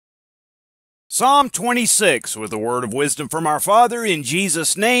Psalm 26, with a word of wisdom from our Father, in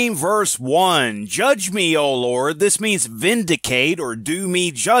Jesus' name, verse 1. Judge me, O Lord. This means vindicate or do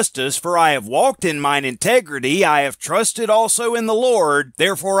me justice, for I have walked in mine integrity. I have trusted also in the Lord.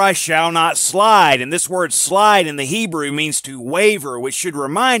 Therefore I shall not slide. And this word slide in the Hebrew means to waver, which should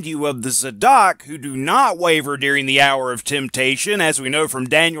remind you of the Zadok who do not waver during the hour of temptation, as we know from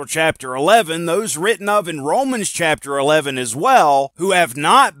Daniel chapter 11, those written of in Romans chapter 11 as well, who have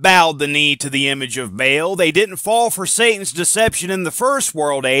not bowed the knee to the image of Baal. They didn't fall for Satan's deception in the first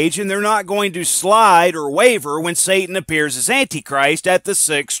world age, and they're not going to slide or waver when Satan appears as Antichrist at the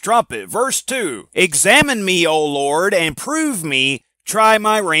sixth trumpet. Verse 2, Examine me, O Lord, and prove me. Try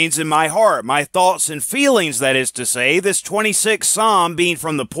my reins in my heart, my thoughts and feelings, that is to say, this 26th Psalm being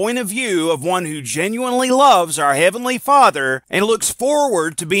from the point of view of one who genuinely loves our Heavenly Father and looks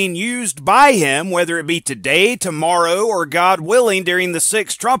forward to being used by Him, whether it be today, tomorrow, or God willing during the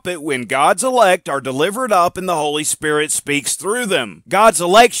sixth trumpet when God's elect are delivered up and the Holy Spirit speaks through them. God's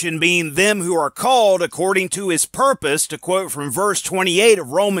election being them who are called according to His purpose, to quote from verse 28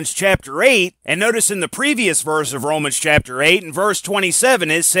 of Romans chapter 8, and notice in the previous verse of Romans chapter 8, in verse 27,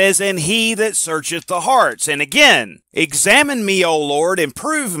 it says, And he that searcheth the hearts. And again, Examine me, O Lord, and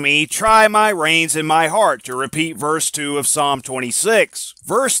prove me, try my reins in my heart, to repeat verse 2 of Psalm 26.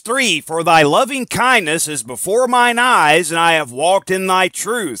 Verse 3, For thy loving kindness is before mine eyes, and I have walked in thy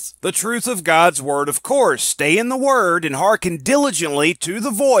truth. The truth of God's word, of course. Stay in the word, and hearken diligently to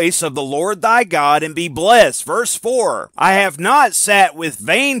the voice of the Lord thy God, and be blessed. Verse 4, I have not sat with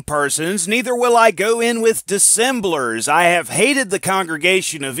vain persons, neither will I go in with dissemblers. I have hated the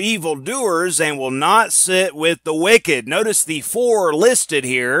congregation of evildoers, and will not sit with the wicked. Notice the four listed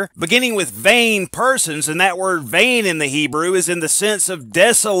here, beginning with vain persons, and that word vain in the Hebrew is in the sense of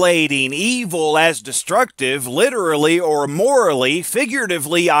desolating, evil as destructive, literally or morally,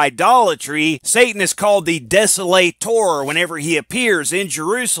 figuratively idolatry. Satan is called the desolator whenever he appears in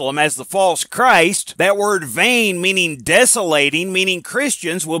Jerusalem as the false Christ. That word vain meaning desolating, meaning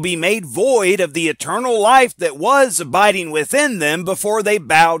Christians will be made void of the eternal life that was abiding within them before they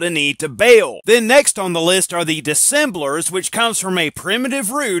bowed a knee to Baal. Then next on the list are the dissemblers, which comes from a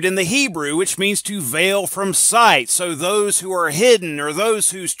primitive root in the Hebrew, which means to veil from sight. So those who are hidden, or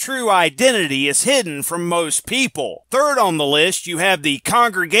those whose true identity is hidden from most people. Third on the list, you have the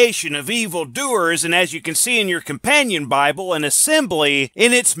congregation of evildoers, and as you can see in your companion Bible, an assembly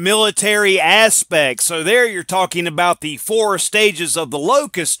in its military aspect. So there you're talking about the four stages of the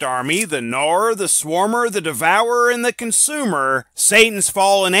locust army, the gnawer, the swarmer, the devourer, and the consumer, Satan's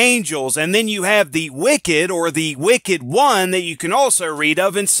fallen angels. And then you have the wicked, or the wicked one, that you can also read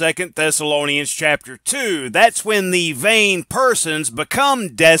of in 2 Thessalonians chapter 2. That's when the vain persons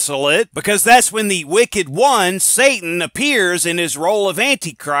become desolate, because that's when the wicked one, Satan, appears in his role of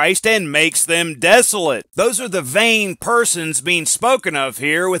Antichrist and makes them desolate. Those are the vain persons being spoken of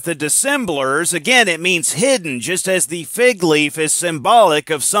here. With the dissemblers, again, it means hidden, just as the fig leaf is symbolic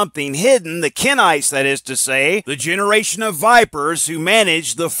of something hidden, the Kenites, that is to say, the generation of vipers who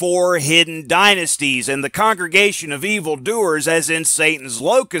managed the four hidden dynasties, and the congregation of evildoers, as in Satan's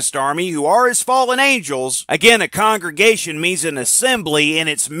locust army, who are his fallen angels. Again, a congregation means an assembly in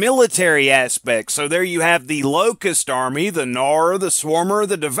its military aspect. So there you have the locust army, the gnawer, the swarmer,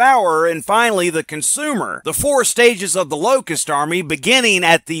 the devourer, and finally the consumer. The four stages of the locust army, beginning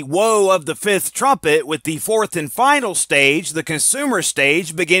at the woe of the fifth trumpet, with the fourth and final stage, the consumer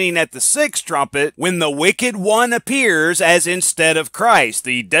stage, beginning at the sixth trumpet, when the wicked one appears as instead of Christ,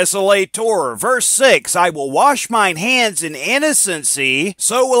 the desolator. Verse 6, I will wash mine hands in innocency,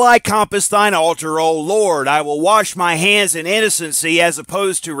 so will I compass thine altar, O Lord. I will wash my hands in innocency, as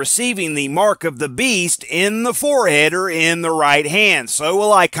opposed to receiving the mark of the beast in the forehead or in the right hand. So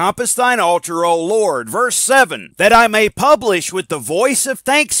will I compass thine altar, O Lord. Verse 7, that I may publish with the voice of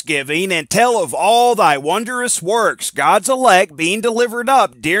thanksgiving and tell of all thy wondrous works. God's elect being delivered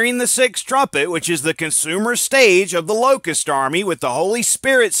up during the sixth trumpet, which is the consumer stage of the locust army, with the Holy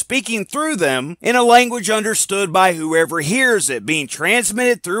Spirit speaking through them in a language understood by whoever hears it, being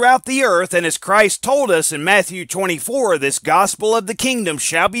transmitted throughout the earth. And as Christ told us in Matthew 24, this gospel of the kingdom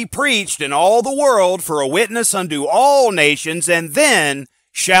shall be preached in all the world for a witness unto all nations, and then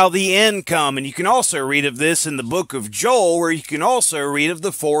shall the end come. And you can also read of this in the book of Joel, where you can also read of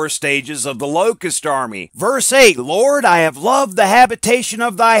the four stages of the locust army. Verse 8, Lord, I have loved the habitation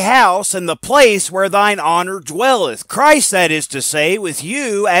of thy house, and the place where thine honor dwelleth. Christ, that is to say, with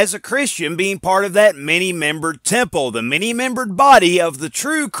you as a Christian being part of that many-membered temple, the many-membered body of the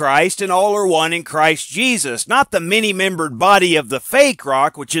true Christ, and all are one in Christ Jesus. Not the many-membered body of the fake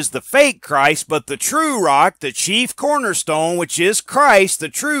rock, which is the fake Christ, but the true rock, the chief cornerstone, which is Christ, the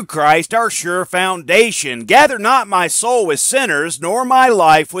true Christ, our sure foundation. Gather not my soul with sinners, nor my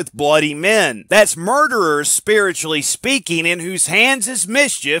life with bloody men. That's murderers, spiritually speaking, in whose hands is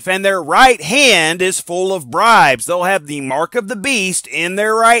mischief, and their right hand is full of bribes. They'll have the mark of the beast in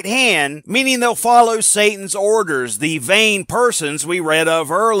their right hand, meaning they'll follow Satan's orders, the vain persons we read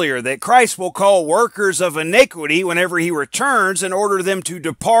of earlier, that Christ will call workers of iniquity whenever he returns and order them to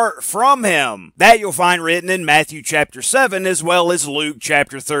depart from him. That you'll find written in Matthew chapter 7 as well as Luke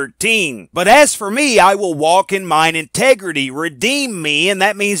chapter 13. But as for me, I will walk in mine integrity. Redeem me, and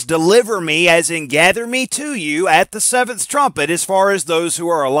that means deliver me, as in gather me to you at the seventh trumpet, as far as those who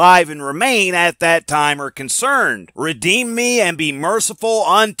are alive and remain at that time are concerned. Redeem me and be merciful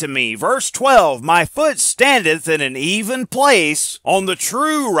unto me. Verse 12, my foot standeth in an even place on the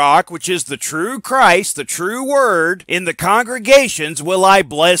true rock, which is the true Christ, the true word. In the congregations will I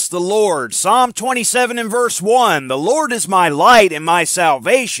bless the Lord. Psalm 27 and verse 1, the Lord is my light and my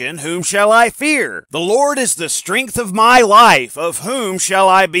salvation, whom shall I fear? The Lord is the strength of my life, of whom shall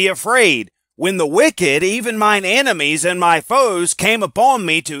I be afraid? When the wicked, even mine enemies and my foes, came upon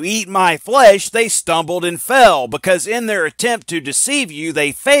me to eat my flesh, they stumbled and fell, because in their attempt to deceive you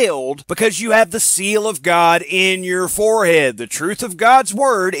they failed, because you have the seal of God in your forehead, the truth of God's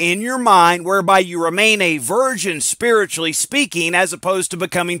word in your mind, whereby you remain a virgin spiritually speaking, as opposed to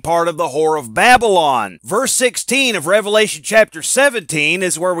becoming part of the whore of Babylon. Verse 16 of Revelation chapter 17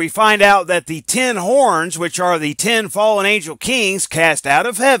 is where we find out that the 10 horns, which are the 10 fallen angel kings cast out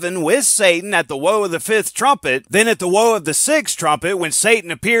of heaven with Satan, at the woe of the 5th trumpet. Then at the woe of the 6th trumpet, when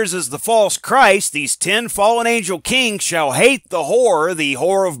Satan appears as the false Christ, these 10 fallen angel kings shall hate the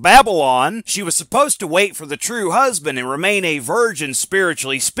whore of Babylon. She was supposed to wait for the true husband and remain a virgin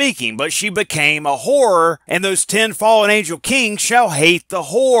spiritually speaking, but she became a whore, and those 10 fallen angel kings shall hate the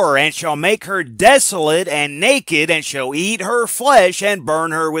whore, and shall make her desolate and naked, and shall eat her flesh and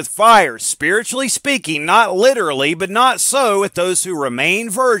burn her with fire. Spiritually speaking, not literally, but not so with those who remain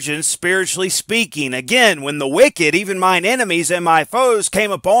virgins spiritually speaking. Again, when the wicked, even mine enemies and my foes,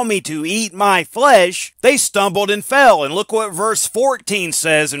 came upon me to eat my flesh, they stumbled and fell. And look what verse 14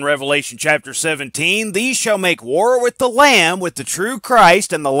 says in Revelation chapter 17, these shall make war with the Lamb, with the true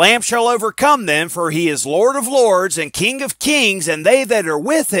Christ, and the Lamb shall overcome them, for he is Lord of lords and King of kings, and they that are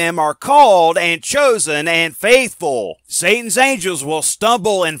with him are called and chosen and faithful. Satan's angels will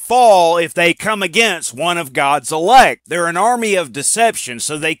stumble and fall if they come against one of God's elect. They're an army of deception,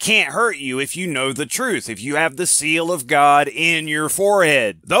 so they can't hurt you if you know the truth, if you have the seal of God in your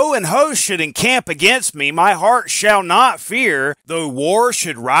forehead. Though an host should encamp against me, my heart shall not fear. Though war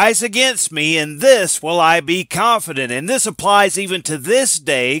should rise against me, in this will I be confident. And this applies even to this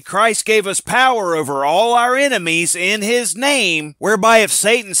day. Christ gave us power over all our enemies in his name, whereby if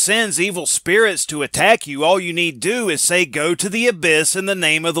Satan sends evil spirits to attack you, all you need do is say, go to the abyss in the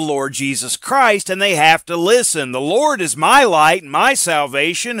name of the Lord Jesus Christ, and they have to listen. The Lord is my light and my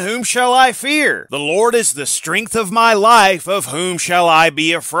salvation, whom shall I fear? The Lord is the strength of my life, of whom shall I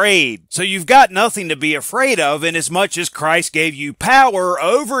be afraid? So you've got nothing to be afraid of, inasmuch as Christ gave you power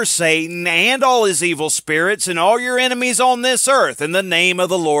over Satan and all his evil spirits and all your enemies on this earth in the name of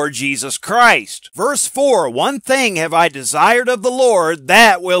the Lord Jesus Christ. Verse 4, one thing have I desired of the Lord,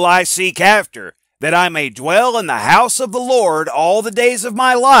 that will I seek after, that I may dwell in the house of the Lord all the days of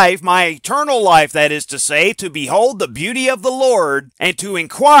my life, my eternal life, that is to say, to behold the beauty of the Lord, and to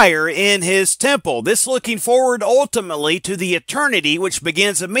inquire in his temple. This looking forward ultimately to the eternity which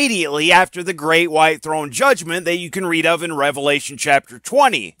begins immediately after the great white throne judgment that you can read of in Revelation chapter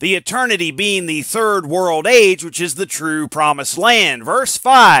 20. The eternity being the third world age, which is the true promised land. Verse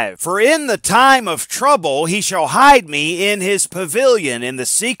 5, for in the time of trouble he shall hide me in his pavilion, in the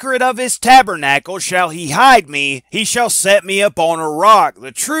secret of his tabernacle shall he hide me, he shall set me upon a rock,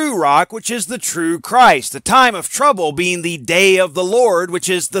 the true rock, which is the true Christ, the time of trouble being the day of the Lord, which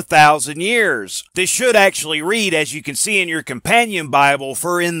is the 1,000 years. This should actually read, as you can see in your companion Bible,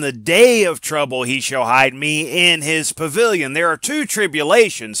 for in the day of trouble he shall hide me in his pavilion. There are two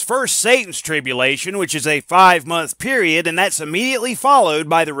tribulations. First, Satan's tribulation, which is a 5-month period, and that's immediately followed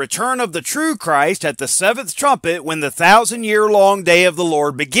by the return of the true Christ at the 7th trumpet, when the 1,000-year-long day of the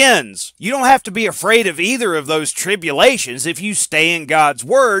Lord begins. You don't have to be afraid of either of those tribulations if you stay in God's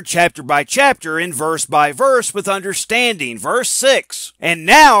word chapter by chapter and verse by verse with understanding. Verse 6, and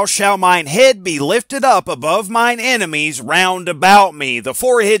now shall mine head be lifted up above mine enemies round about me. The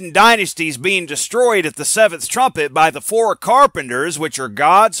 4 hidden dynasties being destroyed at the 7th trumpet by the 4 carpenters, which are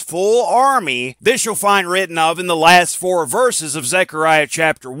God's full army. This you'll find written of in the last 4 verses of Zechariah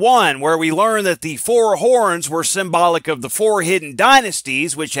chapter 1, where we learn that the 4 horns were symbolic of the 4 hidden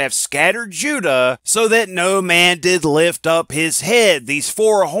dynasties which have scattered Judah Judah, so that no man did lift up his head. These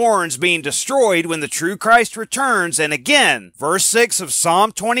four horns being destroyed when the true Christ returns. And again, verse 6 of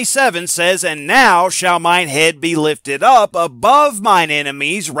Psalm 27 says, "And now shall mine head be lifted up above mine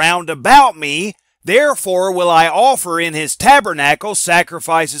enemies round about me. Therefore will I offer in his tabernacle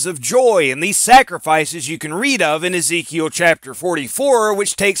sacrifices of joy." And these sacrifices you can read of in Ezekiel chapter 44,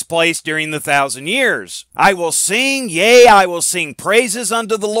 which takes place during the 1,000 years. "I will sing, yea, I will sing praises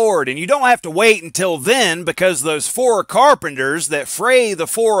unto the Lord." And you don't have to wait until then, because those four carpenters that fray the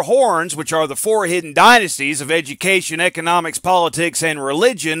four horns, which are the four hidden dynasties of education, economics, politics, and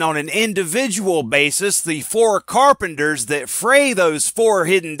religion on an individual basis, the four carpenters that fray those four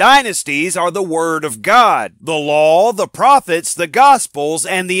hidden dynasties are the Word of God. The law, the prophets, the gospels,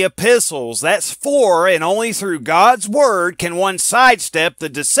 and the epistles. That's four, and only through God's word can one sidestep the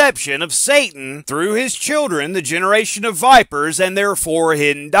deception of Satan through his children, the generation of vipers, and their four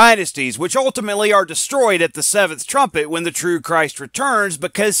hidden dynasties, which ultimately are destroyed at the seventh trumpet when the true Christ returns,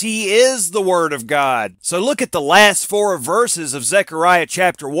 because he is the word of God. So look at the last four verses of Zechariah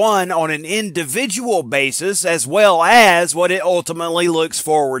chapter 1 on an individual basis, as well as what it ultimately looks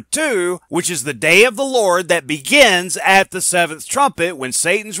forward to, which is the day of the Lord that begins at the seventh trumpet, when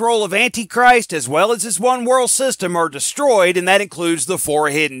Satan's role of Antichrist as well as his one world system are destroyed, and that includes the four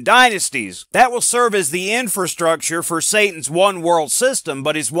hidden dynasties. That will serve as the infrastructure for Satan's one world system,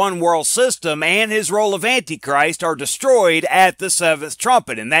 but his one world system and his role of Antichrist are destroyed at the seventh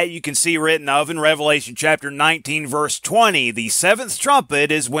trumpet, and that you can see written of in Revelation chapter 19 verse 20. The seventh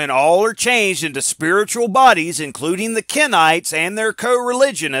trumpet is when all are changed into spiritual bodies, including the Kenites and their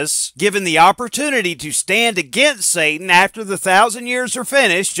co-religionists, given the opportunity to stand against Satan after the 1,000 years are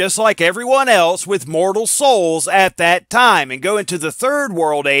finished, just like everyone else, with mortal souls at that time, and go into the third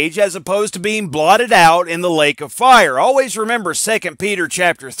world age as opposed to being blotted out in the lake of fire. Always remember 2 Peter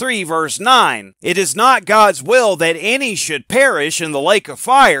chapter 3 verse 9. "It is not God's will that any should perish in the lake of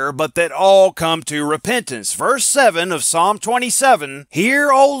fire, but that all come to repentance." Verse 7 of Psalm 27,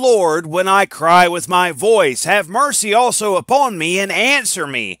 "Hear, O Lord, when I cry with my voice. Have mercy also upon me, and answer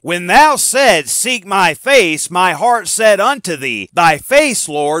me. When thou said, Seek my face, my heart said unto thee, Thy face,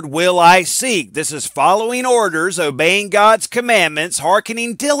 Lord, will I seek." This is following orders, obeying God's commandments,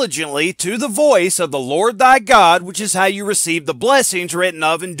 hearkening diligently to the voice of the Lord thy God, which is how you receive the blessings written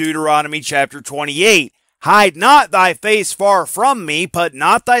of in Deuteronomy chapter 28. "Hide not thy face far from me, put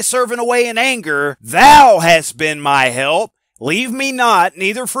not thy servant away in anger. Thou hast been my help. Leave me not,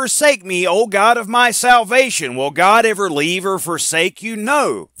 neither forsake me, O God of my salvation." Will God ever leave or forsake you?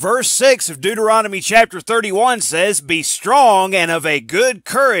 No. Verse 6 of Deuteronomy chapter 31 says, "Be strong and of a good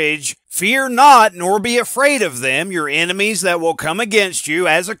courage. Fear not, nor be afraid of them," your enemies that will come against you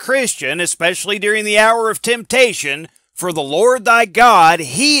as a Christian, especially during the hour of temptation. "For the Lord thy God,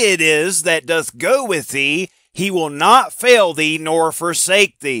 he it is that doth go with thee. He will not fail thee nor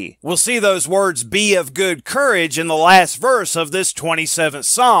forsake thee." We'll see those words, "be of good courage," in the last verse of this 27th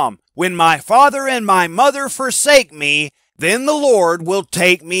Psalm. "When my father and my mother forsake me, then the Lord will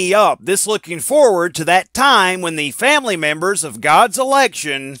take me up." This looking forward to that time when the family members of God's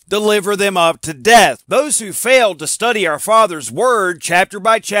election deliver them up to death. Those who failed to study our Father's Word chapter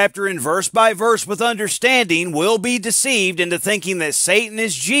by chapter and verse by verse with understanding will be deceived into thinking that Satan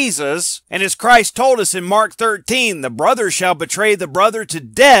is Jesus. And as Christ told us in Mark 13, "The brother shall betray the brother to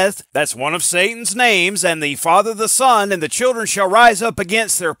death." That's one of Satan's names. "And the father the son, and the children shall rise up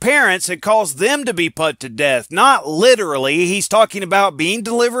against their parents and cause them to be put to death." Not literally. He's talking about being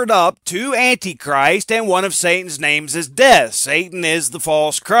delivered up to Antichrist, and one of Satan's names is death. Satan is the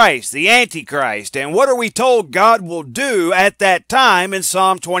false Christ, the Antichrist. And what are we told God will do at that time in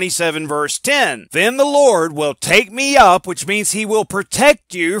Psalm 27 verse 10? "Then the Lord will take me up," which means he will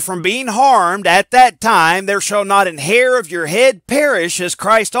protect you from being harmed at that time. "There shall not an hair of your head perish," as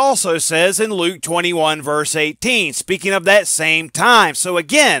Christ also says in Luke 21 verse 18, speaking of that same time. So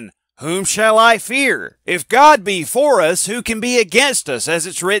again, whom shall I fear? If God be for us, who can be against us? As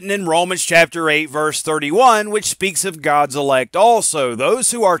it's written in Romans chapter 8 verse 31, which speaks of God's elect also, those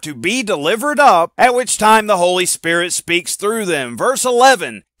who are to be delivered up, at which time the Holy Spirit speaks through them. Verse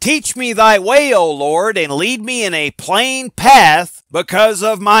 11, "Teach me thy way, O Lord, and lead me in a plain path because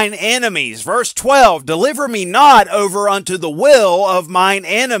of mine enemies." Verse 12, "Deliver me not over unto the will of mine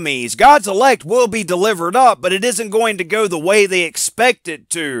enemies." God's elect will be delivered up, but it isn't going to go the way they expect expect it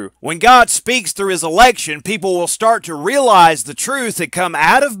to. When God speaks through his election, people will start to realize the truth and come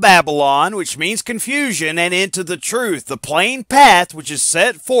out of Babylon, which means confusion, and into the truth, the plain path which is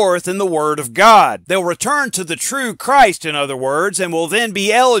set forth in the Word of God. They'll return to the true Christ, in other words, and will then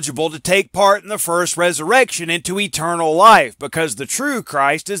be eligible to take part in the first resurrection into eternal life, because the true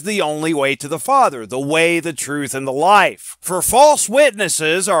Christ is the only way to the Father, the way, the truth, and the life. For false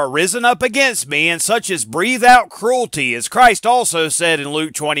witnesses are risen up against me, and such as breathe out cruelty, as Christ also said in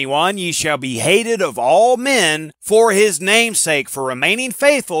Luke 21, ye shall be hated of all men for his name's sake, for remaining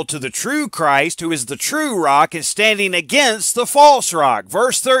faithful to the true Christ, who is the true rock, and standing against the false rock.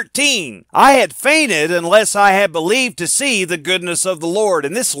 Verse 13, I had fainted unless I had believed to see the goodness of the Lord.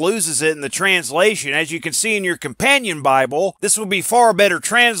 And this loses it in the translation. As you can see in your companion Bible, this will be far better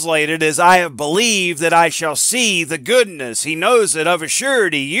translated as I have believed that I shall see the goodness. He knows it of a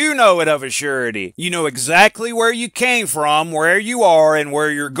surety. You know it of a surety. You know exactly where you came from, where you are, and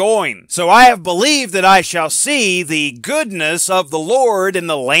where you're going. So I have believed that I shall see the goodness of the Lord in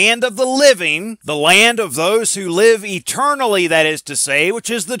the land of the living, the land of those who live eternally, that is to say, which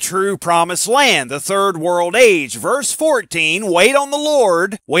is the true promised land, the third world age. Verse 14, wait on the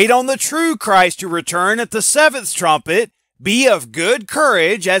Lord, wait on the true Christ to return at the seventh trumpet. Be of good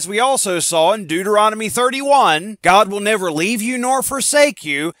courage, as we also saw in Deuteronomy 31. God will never leave you nor forsake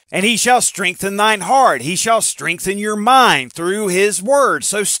you, and he shall strengthen thine heart. He shall strengthen your mind through his word.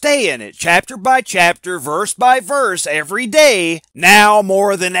 So stay in it, chapter by chapter, verse by verse, every day, now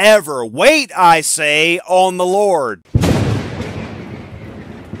more than ever. Wait, I say, on the Lord.